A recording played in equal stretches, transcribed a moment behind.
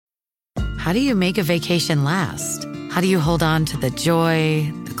how do you make a vacation last? How do you hold on to the joy,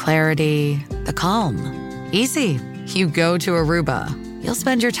 the clarity, the calm? Easy. You go to Aruba. You'll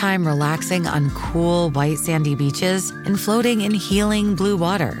spend your time relaxing on cool, white, sandy beaches and floating in healing blue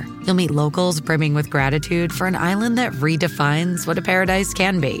water. You'll meet locals brimming with gratitude for an island that redefines what a paradise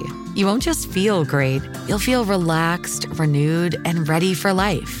can be. You won't just feel great, you'll feel relaxed, renewed, and ready for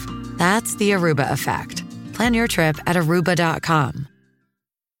life. That's the Aruba effect. Plan your trip at Aruba.com.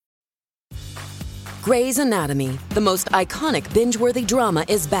 Grey's Anatomy, the most iconic binge-worthy drama,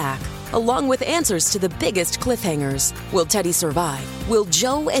 is back, along with answers to the biggest cliffhangers. Will Teddy survive? Will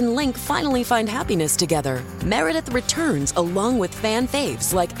Joe and Link finally find happiness together? Meredith returns along with fan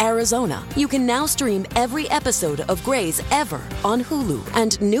faves like Arizona. You can now stream every episode of Grey's ever on Hulu,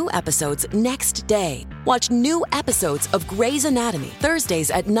 and new episodes next day. Watch new episodes of Grey's Anatomy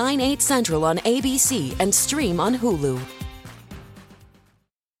Thursdays at 9/8 Central on ABC and stream on Hulu.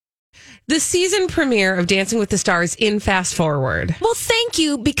 The season premiere of Dancing with the Stars in Fast Forward. Well, thank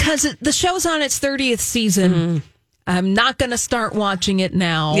you, because the show's on its 30th season. Mm-hmm. I'm not going to start watching it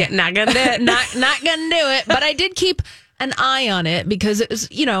now. Yeah, not going to do it. not going to do it. But I did keep an eye on it because it was,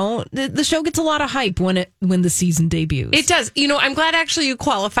 the show gets a lot of hype when the season debuts. It does. I'm glad actually you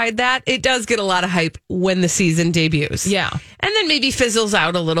qualified that. It does get a lot of hype when the season debuts. Yeah. And then maybe fizzles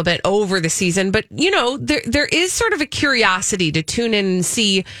out a little bit over the season. But, there is sort of a curiosity to tune in and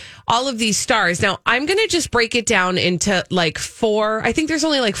see all of these stars. Now, I'm going to just break it down into four. I think there's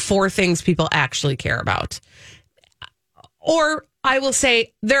only four things people actually care about. Or I will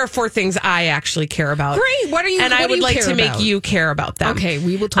say there are four things I actually care about. Great. What are you? And I would like to make you care about them. Okay,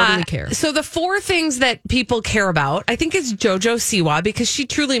 we will totally care. So the four things that people care about, I think, is JoJo Siwa, because she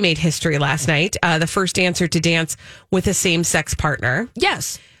truly made history last night. The first dancer to dance with a same-sex partner.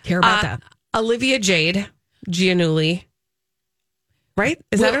 Yes, care about that. Olivia Jade Giannulli. Right?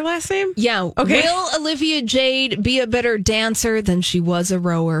 Is that her last name? Yeah. Okay. Will Olivia Jade be a better dancer than she was a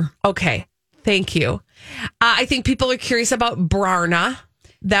rower? Okay. Thank you. I think people are curious about Brarna.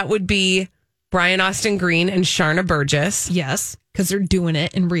 That would be Brian Austin Green and Sharna Burgess. Yes, because they're doing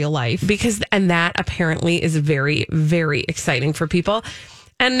it in real life. And that apparently is very, very exciting for people.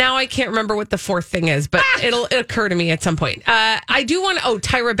 And now I can't remember what the fourth thing is, but it'll occur to me at some point. I do want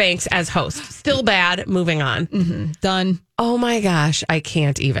Tyra Banks as host. Still bad. Moving on. Mm-hmm. Done. Oh my gosh, I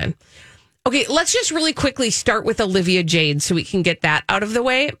can't even. Okay, let's just really quickly start with Olivia Jade so we can get that out of the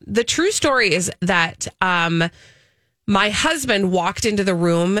way. The true story is that my husband walked into the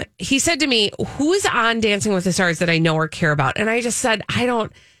room. He said to me, "Who is on Dancing with the Stars that I know or care about?" And I just said, I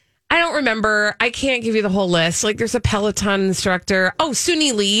don't remember. I can't give you the whole list. There's a Peloton instructor. Oh,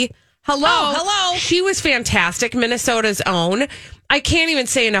 Suni Lee. Hello. Oh, hello. She was fantastic. Minnesota's own. I can't even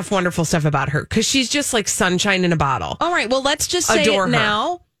say enough wonderful stuff about her because she's just like sunshine in a bottle. All right. Well, let's just say Adore it her.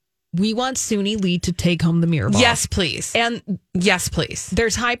 Now. We want Suni Lee to take home the mirror ball. Yes, please. And yes, please.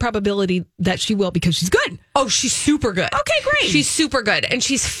 There's high probability that she will because she's good. Oh, she's super good. Okay, great. She's super good. And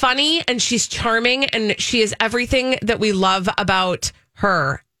she's funny and she's charming and she is everything that we love about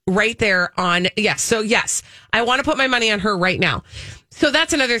her right there on. Yes. So, yes, I want to put my money on her right now. So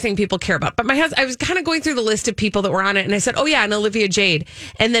that's another thing people care about. But my husband, I was kind of going through the list of people that were on it and I said, oh, yeah, and Olivia Jade.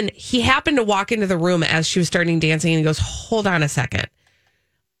 And then he happened to walk into the room as she was starting dancing and he goes, hold on a second.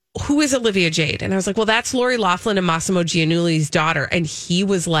 Who is Olivia Jade? And I was like, well, that's Lori Loughlin and Massimo Giannulli's daughter. And he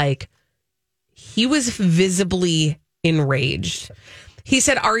was visibly enraged. He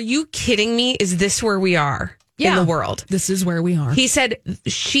said, are you kidding me? Is this where we are in the world? This is where we are. He said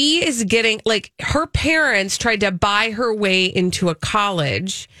she is getting, her parents tried to buy her way into a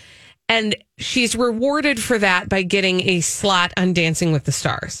college and she's rewarded for that by getting a slot on Dancing with the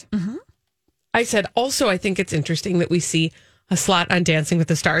Stars. Mm-hmm. I said, also, I think it's interesting that we see a slot on Dancing with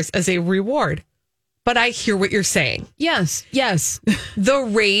the Stars as a reward. But I hear what you're saying. Yes. The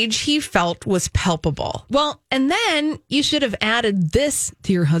rage he felt was palpable. Well, and then you should have added this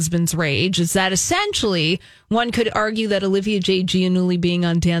to your husband's rage, is that essentially one could argue that Olivia Jade Giannulli being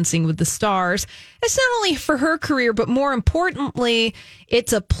on Dancing with the Stars is not only for her career, but more importantly,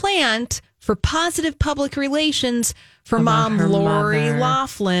 it's a plant for positive public relations for mom Lori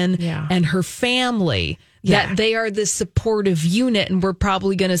Loughlin and her family. Yeah. That they are this supportive unit, and we're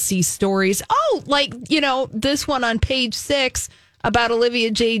probably going to see stories. Oh, this one on page 6 about Olivia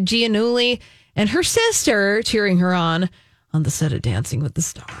Jade Giannulli and her sister cheering her on the set of Dancing with the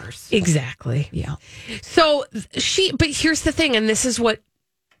Stars. Exactly. Yeah. So but here's the thing, and this is what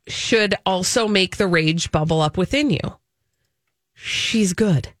should also make the rage bubble up within you. She's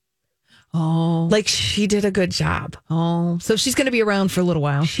good. Oh. Like, she did a good job. Oh. So she's going to be around for a little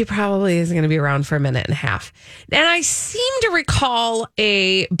while. She probably is going to be around for a minute and a half. And I seem to recall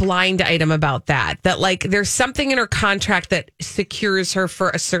a blind item about that like there's something in her contract that secures her for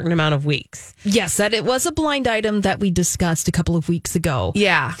a certain amount of weeks. Yes, that it was a blind item that we discussed a couple of weeks ago.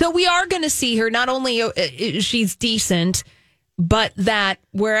 Yeah. So we are going to see her. Not only she's decent, but that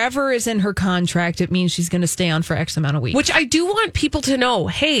wherever is in her contract, it means she's going to stay on for X amount of weeks. Which I do want people to know,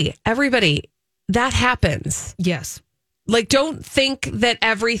 hey, everybody, that happens. Yes. Like, don't think that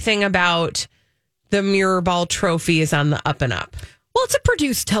everything about the Mirrorball trophy is on the up and up. Well, it's a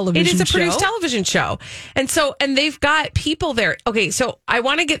produced television show. It is a produced television show. And they've got people there. Okay, so I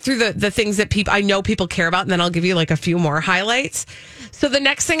want to get through the things that I know people care about, and then I'll give you like a few more highlights. So the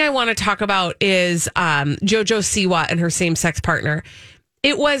next thing I want to talk about is JoJo Siwa and her same-sex partner.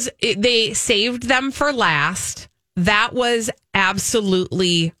 They saved them for last. That was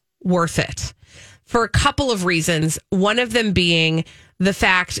absolutely worth it for a couple of reasons. One of them being the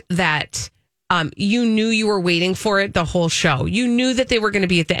fact that you knew you were waiting for it the whole show. You knew that they were going to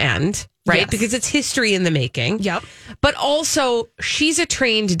be at the end, right? Yes. Because it's history in the making. Yep. But also, she's a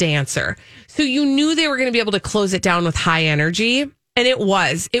trained dancer. So you knew they were going to be able to close it down with high energy. And it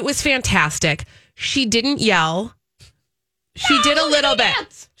was fantastic. She didn't yell. She did a little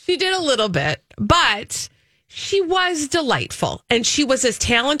bit. She did a little bit, but she was delightful, and she was as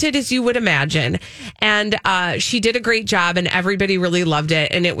talented as you would imagine. And she did a great job, and everybody really loved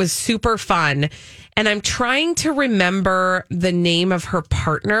it. And it was super fun. And I'm trying to remember the name of her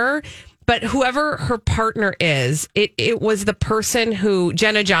partner, but whoever her partner is, it was the person who,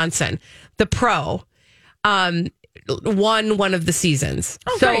 Jenna Johnson, the pro, won one of the seasons.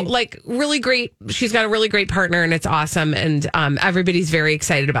 Oh, so great. Like, really great. She's got a really great partner, and it's awesome. And everybody's very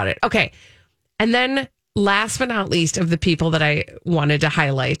excited about it. Okay. And then last but not least of the people that I wanted to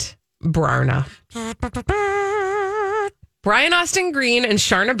highlight, Brarna. Brian Austin Green and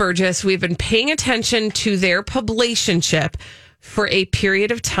Sharna Burgess, we've been paying attention to their publicationship for a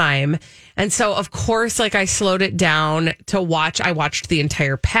period of time. And so, of course, like, I slowed it down to watch. I watched the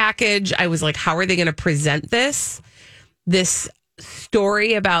entire package. I was like, how are they going to present this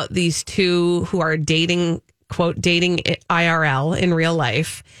story about these two who are dating, quote, dating IRL in real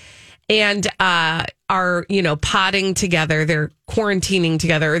life, and are, potting together. They're quarantining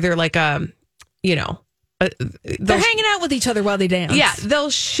together. They're like, they're hanging out with each other while they dance. Yeah, they'll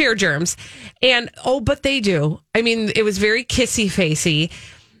share germs. And, but they do. I mean, it was very kissy-facey.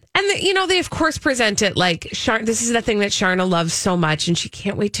 And, they, of course, present it like, this is the thing that Sharna loves so much, and she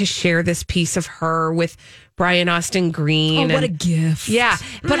can't wait to share this piece of her with Brian Austin Green. Oh, what a gift. Yeah.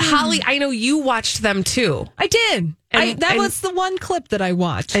 But Holly, I know you watched them too. I did. That was the one clip that I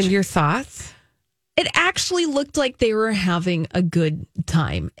watched. And your thoughts? It actually looked like they were having a good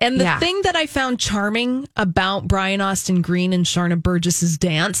time. And the thing that I found charming about Brian Austin Green and Sharna Burgess's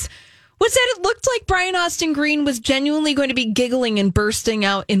dance was that it looked like Brian Austin Green was genuinely going to be giggling and bursting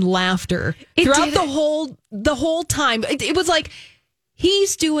out in laughter throughout the whole time. It was like,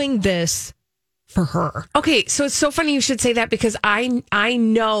 he's doing this for her. Okay, so it's so funny you should say that, because I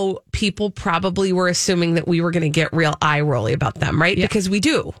know people probably were assuming that we were going to get real eye rolly about them, right? Yeah. Because we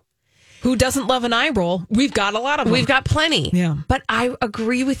do. Who doesn't love an eye roll? We've got a lot of them. We've got plenty. Yeah. But I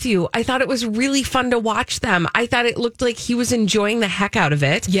agree with you. I thought it was really fun to watch them. I thought it looked like he was enjoying the heck out of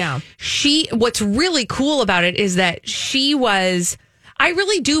it. Yeah. What's really cool about it is that I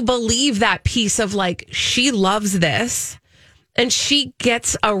really do believe that piece of like, she loves this. And she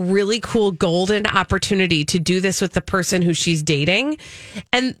gets a really cool golden opportunity to do this with the person who she's dating.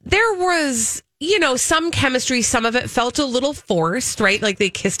 And there was, some chemistry. Some of it felt a little forced, right? Like, they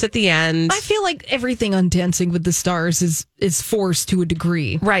kissed at the end. I feel like everything on Dancing with the Stars is forced to a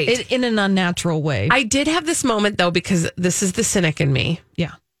degree. Right. In an unnatural way. I did have this moment, though, because this is the cynic in me.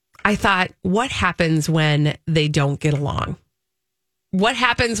 Yeah. I thought, what happens when they don't get along? What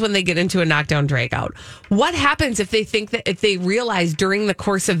happens when they get into a knockdown dragout? What happens if they realize during the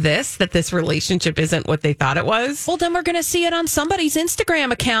course of this that this relationship isn't what they thought it was? Well, then we're going to see it on somebody's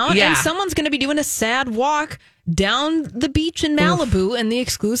Instagram account, and someone's going to be doing a sad walk down the beach in Malibu, and the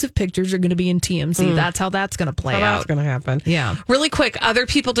exclusive pictures are going to be in TMZ. That's how that's going to play out. That's going to happen. Yeah. Really quick, other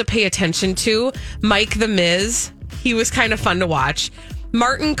people to pay attention to. Mike the Miz, he was kind of fun to watch.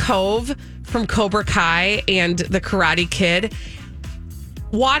 Martin Kove from Cobra Kai and the Karate Kid.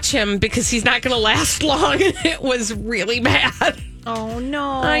 Watch him, because he's not going to last long. It was really bad. Oh, no.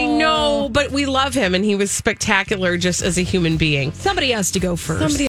 I know, but we love him, and he was spectacular just as a human being. Somebody has to go first.